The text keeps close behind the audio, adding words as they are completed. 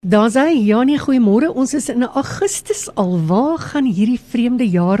Daar's hy, ja nee, goeiemôre. Ons is in Augustus al. Waar gaan hierdie vreemde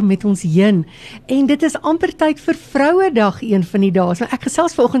jaar met ons heen? En dit is amper tyd vir Vrouedag een van die dae. So ek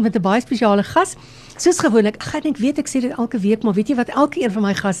gesels vanoggend met 'n baie spesiale gas. Soos gewoonlik, ek weet ek sê dit elke week, maar weet jy wat, elke een van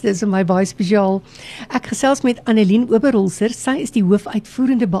my gaste is vir my baie spesiaal. Ek gesels met Annelene Oberolzer. Sy is die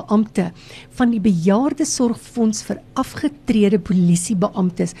hoofuitvoerende beampte van die Behaarde Sorgfonds vir afgetrede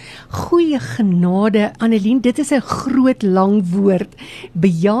polisiebeamptes. Goeie genade, Annelene, dit is 'n groot lang woord.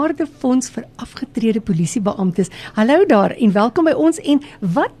 Behaarde Fonds vir afgetrede polisiebeamptes. Hallo daar en welkom by ons. En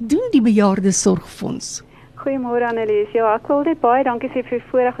wat doen die Behaarde Sorgfonds? Goeiemôre Annelise. Ja, ek wil net baie dankie sê vir die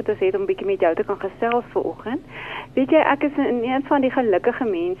voorreg wat ons het om 'n bietjie met jou te kan gesels vanoggend. Weet jy, ek is een van die gelukkige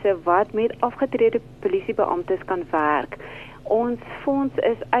mense wat met afgetrede polisiebeamptes kan werk. Ons fonds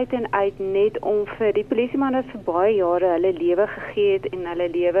is uit en uit net om vir die polisiemanne vir baie jare hulle lewe gegee het en hulle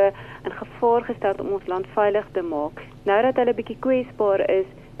lewe in gevaar gestel om ons land veilig te maak. Nou dat hulle bietjie kwesbaar is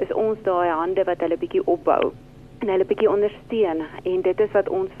ons daai hande wat hulle bietjie opbou en hulle bietjie ondersteun, en dit is wat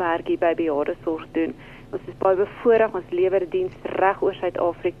ons werk hier by Behaarde Sorg doen. Ons is baie bevoorreg, ons lewer diens reg oor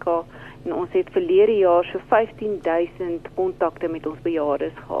Suid-Afrika en ons het verlede jaar so 15,000 kontakte met ons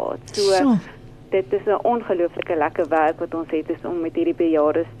bejaardes gehad. So dit is 'n ongelooflike lekker werk wat ons het, is om met hierdie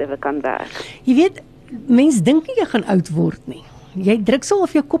bejaardes te kan werk. Jy weet, mens dink nie jy gaan oud word nie. Jy druk so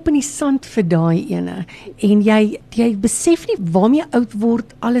of jou kop in die sand vir daai ene en jy besef nie waarmee oud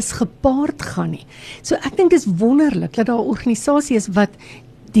word alles gepaard gaan nie. So ek dink dis wonderlik dat daar 'n organisasie is wat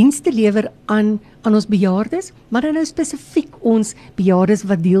dienste lewer aan ons bejaardes, maar dan nou spesifiek ons bejaardes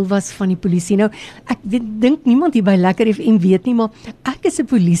wat deel was van die polisie. Nou, ek dink niemand hier by Lekker FM weet nie, maar ek is 'n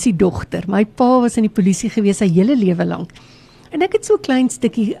polisiedogter. My pa was in die polisie gewees sy hele lewe lank. En ek het so 'n klein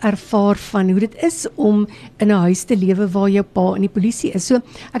stukkie ervaar van hoe dit is om in 'n huis te lewe waar jou pa in die polisie is. So,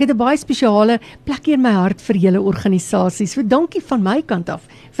 ek het 'n baie spesiale plekkie in my hart vir julle organisasie. So, dankie van my kant af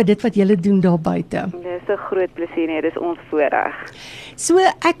vir dit wat julle doen daar buite. Dis 'n groot plesier, nee, dis ons voorreg. So,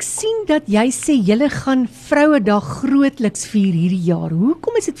 ek sien dat jy sê julle gaan Vrouedag grootliks vier hierdie jaar.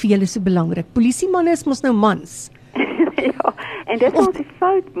 Hoekom is dit vir julle so belangrik? Polisiemanne is mos nou mans. Ja, en dit ons die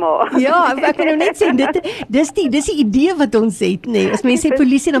fout maak. Ja, ek kan nou net sê, dis die idee wat ons het, nee. As mense sê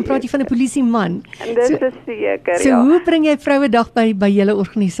polisie, dan praat jy van 'n polisieman. En dit is seker, so ja. Hoe bring jy Vrouedag by julle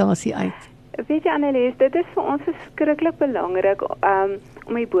organisasie uit? Weet jy Annelise, dit is vir ons verskriklik belangrik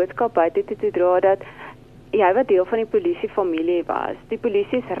om die boodskap buite te dra dat jy wat deel van die polisiefamilie was. Die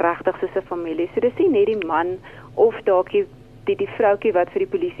polisie is regtig soos 'n familie. So dis nie net die man of dalk die vroutjie wat vir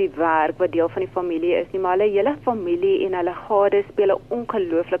die polisie werk, wat deel van die familie is nie, maar hulle hele familie en hulle gade speel 'n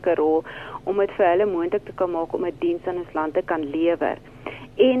ongelooflike rol om dit vir hulle moontlik te kan maak om 'n diens aan ons land te kan lewer.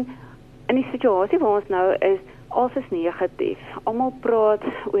 En in die situasie waar ons nou is, alles is negatief. Almal praat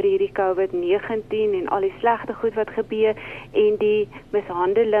oor hierdie COVID-19 en al die slegte goed wat gebeur en die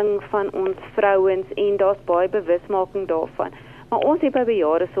mishandeling van ons vrouens, en daar's baie bewusmaking daarvan. Maar ons het by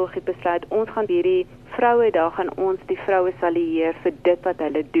Behaarde Sorg besluit, ons gaan hierdie Vrouedag en ons die vroue salieer vir dit wat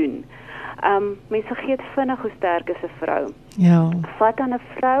hulle doen. Mense vergeet vinnig hoe sterk is 'n vrou. Ja. Vat aan 'n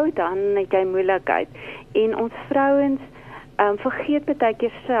vrou, dan het jy moeilikheid. En ons vrouens vergeet baie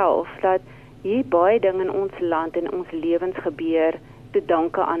keer self dat hier baie dinge in ons land en ons lewens gebeur te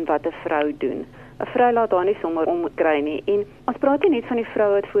danke aan wat 'n vrou doen. 'n Vrou laat daar nie sommer omkry nie. En ons praat nie net van die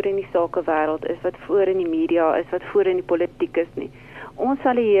vrou wat voor in die sakewêreld is, wat voor in die media is, wat voor in die politiek is nie. Ons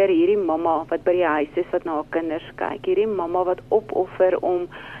salieer hierdie mamma wat by die huis is, wat na haar kinders kyk. Hierdie mamma wat opoffer om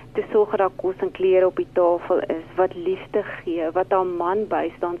te sorg dat daar kos en klere op die tafel is, wat liefde gee, wat haar man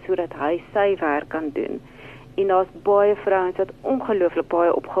bystaan sodat hy sy werk kan doen. En daar's baie vrouens wat ongelooflik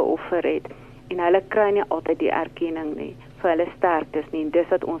baie opgeoffer het en hulle kry nie altyd die erkenning nie vir hulle sterktes nie, en dis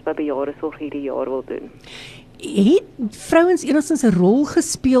wat ons by Behaarde Sorg hierdie jaar wil doen. Het vrouens enigstens 'n rol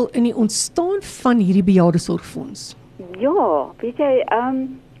gespeel in die ontstaan van hierdie Behaarde Sorgfonds? Ja, weet jy,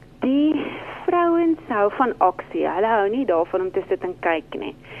 die vrouens hou van aksie. Hulle hou nie daarvan om te sit en kyk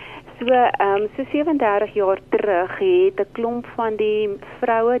nie. So 37 jaar terug het 'n klomp van die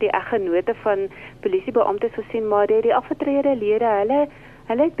vroue, die eggenote van polisiebeamptes gesien, maar die afgetrede lede,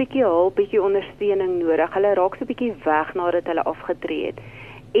 hulle het bietjie hulp, bietjie ondersteuning nodig. Hulle raak so bietjie weg nadat hulle afgetree het.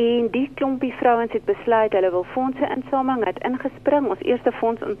 En die klompie vrouens het besluit, hulle wil fondse insameling, het ingespring. Ons eerste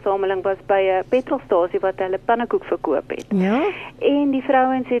fondsinsameling was by 'n petrolstasie wat hulle pannekoek verkoop het. Ja. En die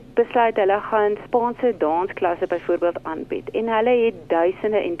vrouens het besluit, hulle gaan Spaanse dansklasse byvoorbeeld aanbied. En hulle het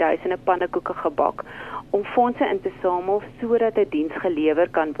duisende en duisende pannekoeke gebak om fondse in te samel sodat 'n diens gelewer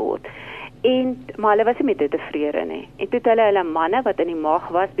kan word. Maar hulle was nie met dit tevrede nie. En toe het hulle manne wat in die mag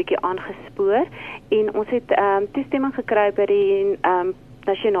was bietjie aangespoor en ons het toestemming gekry by die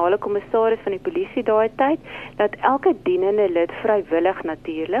nasionale kommissaris van die polisie daai tyd, dat elke dienende lid vrywillig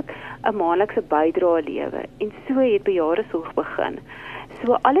natuurlik 'n maandelikse bydrae lewe. En so het Behaarde Sorg begin.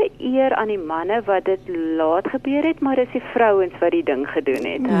 So alle eer aan die manne wat dit laat gebeur het, maar dis die vrouens wat die ding gedoen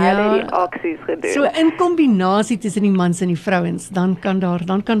het. Hulle het die aksies gedoen. So in kombinasie tussen die mans en die vrouens, dan kan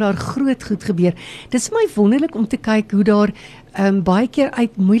daar groot goed gebeur. Dis vir my wonderlik om te kyk hoe daar baie keer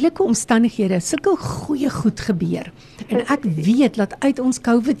uit moeilike omstandighede sulke goeie goed gebeur. En ek weet dat uit ons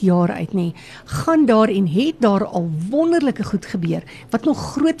COVID jaar uit gaan daar en het daar al wonderlike goed gebeur wat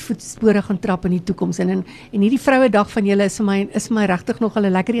nog groot voetspore gaan trap in die toekoms. En hierdie Vrouedag van julle is vir my regtig nog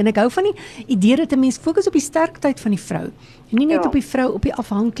 'n lekker een. Ek hou van die idee dat 'n mens fokus op die sterkheid van die vrou. En nie net op die vrou, op die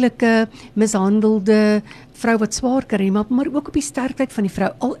afhanklike, mishandelde vrou wat swaar kry, maar ook op die sterkheid van die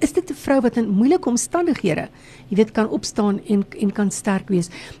vrou. Al is dit 'n vrou wat in moeilike omstandighede, jy weet, kan opstaan en kan sterk wees.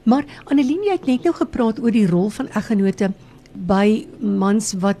 Maar Annelene, jy het net nou gepraat oor die rol van eggenote by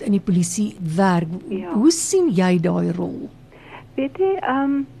mans wat in die polisie werk. Hoe sien jy daai rol? Weet jy,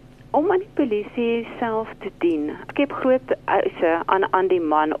 om aan die polisie self te dien. Ek heb groot eise aan die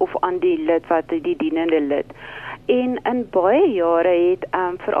man of aan die lid wat die dienende lid. En in baie jare het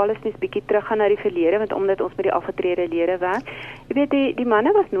veral as mens bietjie teruggaan na die verlede, want omdat ons met die afgetrede lede werk, jy weet die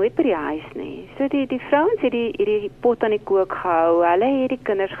manne was nooit by die huis nie. So die vrouens het die pot aan die kook gehou, hulle het die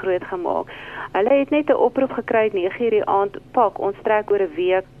kinders groot gemaak. Hulle het net 'n oproep gekry 9:00 die aand, pak, ons trek oor 'n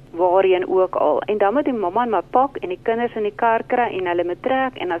week waarheen ook al. En dan moet die mamma maar pak en die kinders in die kar kry en hulle moet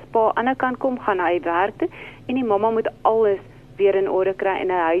trek en as pa aan die ander kant kom, gaan hy werk toe en die mamma moet alles weer in orde kry en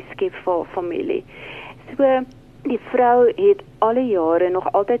 'n huis skep vir familie. So die vrou het alle jare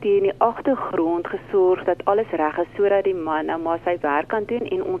nog altyd hier in die agtergrond gesorg dat alles reg is sodat die man nou maar sy werk kan doen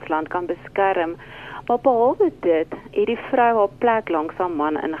en ons land kan beskerm. Maar behalwe dit, het die vrou haar plek langs haar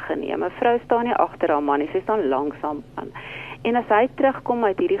man ingeneem. 'n Vrou staan nie agter haar man nie, sy staan langs haar man. En as hy terugkom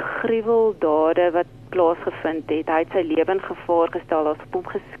uit hierdie gruweldade wat plaasgevind het, hy het sy lewe in gevaar gestel, daar's op hom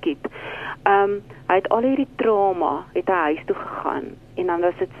geskiet. Hy het al hierdie trauma, het hy huis toe gegaan, en dan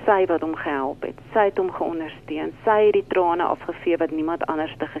was dit sy wat hom gehelp het, sy het hom geondersteun, sy het die trane afgevee wat niemand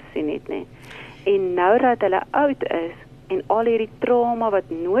anders te gesien het nie. En nou dat hulle oud is, en al hierdie trauma wat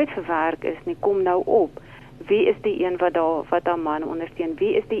nooit verwerk is nie, kom nou op. Wie is die een wat haar man ondersteun?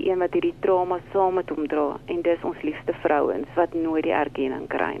 Wie is die een wat hierdie trauma saam met hom dra? En dis ons liefste vrouens wat nooit die erkenning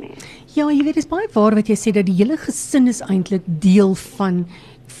kry nie. Ja, jy weet, dis baie waar wat jy sê, dat die hele gesin is eintlik deel van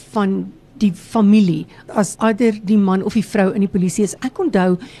die familie, as either die man of die vrou in die polisie is. Ek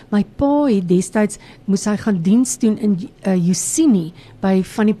onthou, my pa het destyds, moes hy gaan diens doen in Jusini, by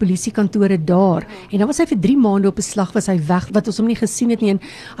van die polisiekantore daar, en dan was hy vir 3 maande op 'n slag, was hy weg, wat ons hom nie gesien het nie, en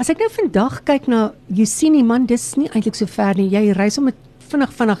as ek nou vandag kyk na Jusini, man, dis nie eintlik so ver nie, jy reis om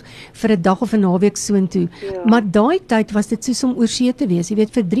vinnig vir 'n dag of 'n naweek soontoe, maar daai tyd was dit soos om oor see te wees, jy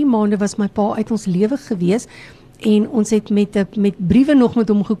weet, vir 3 maande was my pa uit ons lewe gewees, en ons het met briewe nog met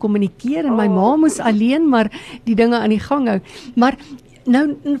hom gekommunikeer en my ma moes alleen maar die dinge aan die gang hou. Maar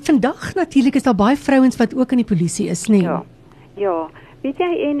nou vandag natuurlik is daar baie vrouens wat ook in die polisie is, nee. Ja. Weet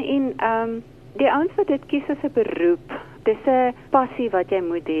jy, en die ouens wat dit kies as 'n beroep, dis 'n passie wat jy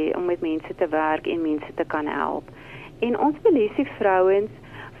moet hê om met mense te werk en mense te kan help. En ons polisie vrouens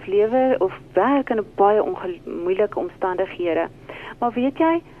lewe of werk in baie moeilike omstandighede. Maar weet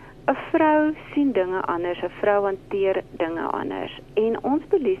jy, 'n vrou sien dinge anders, 'n vrou hanteer dinge anders. En ons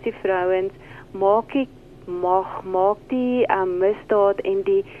polisievrouens maak die misdaad en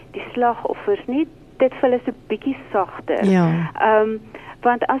die slagoffers nie dit vir hulle so bietjie sagter. Ja.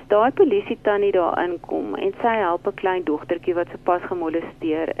 Want as daai polisie tannie daar inkom en sy help 'n klein dogtertjie wat sopas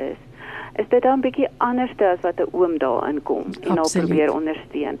gemolesteer is dit dan bietjie anders as wat 'n oom daar inkom en haar probeer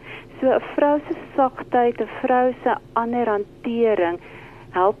ondersteun. So 'n vrou se sagtheid, 'n vrou se ander hantering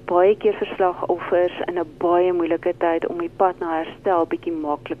help baie keer verslagoffers in 'n baie moeilike tyd om die pad na herstel bietjie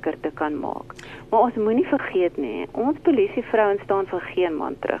makliker te kan maak. Maar ons moenie vergeet nie, ons polisievrouens staan vir geen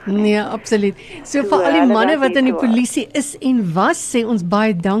man terug nie. Nee, absoluut. So vir al die manne wat in die polisie is en was, sê ons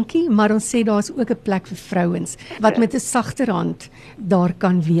baie dankie, maar ons sê daar's ook 'n plek vir vrouens wat met 'n sagter hand daar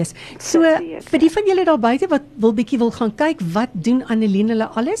kan wees. So vir die van julle daar buite wat wil gaan kyk, wat doen Annelene hulle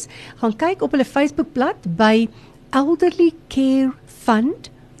alles? Gaan kyk op hulle Facebookblad by Elderly Care Fund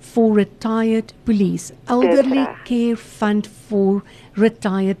for Retired Police. Elderly Care Fund for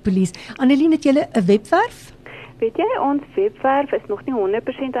Retired Police. Annelene, het julle 'n webwerf? Weet jy, ons webwerf is nog nie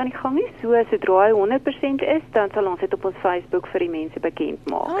 100% aan die gang nie, so sodra hy 100% is, dan sal ons dit op ons Facebook vir die mense bekend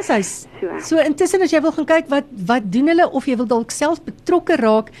maak. So intussen as jy wil gaan kyk wat doen hulle, of jy wil dalk self betrokke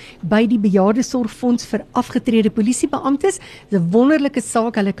raak by die Behaarde Sorgfonds vir afgetrede polisiebeamptes, dis 'n wonderlike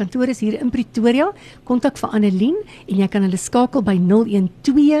saak, hulle kantoor is hier in Pretoria, kontak vir Annelene, en jy kan hulle skakel by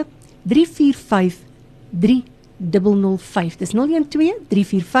 012 345 3005. Dis 012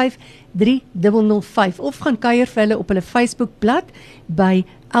 345 3005 of gaan kuier vir hulle op hulle Facebookblad by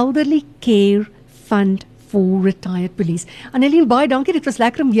Elderly Care Fund for Retired Police. Annelene, baie dankie, dit was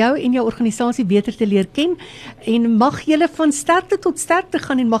lekker om jou en jou organisasie beter te leer ken, en mag julle van sterkte tot sterkte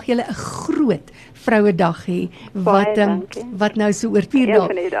gaan, en mag julle 'n groot Vrouedag hê, wat nou so oor 4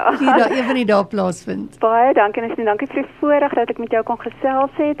 dae, een van die dae plaasvind. Baie dankie, en dankie vir die voorreg dat ek met jou kon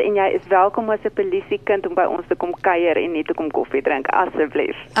gesels het, en jy is welkom as 'n polisiekind om by ons te kom kuier en net te kom koffie drink,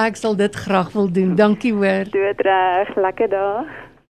 asseblief. Ek sal dit graag wil doen, dankie hoor. Doodreg, lekker dag.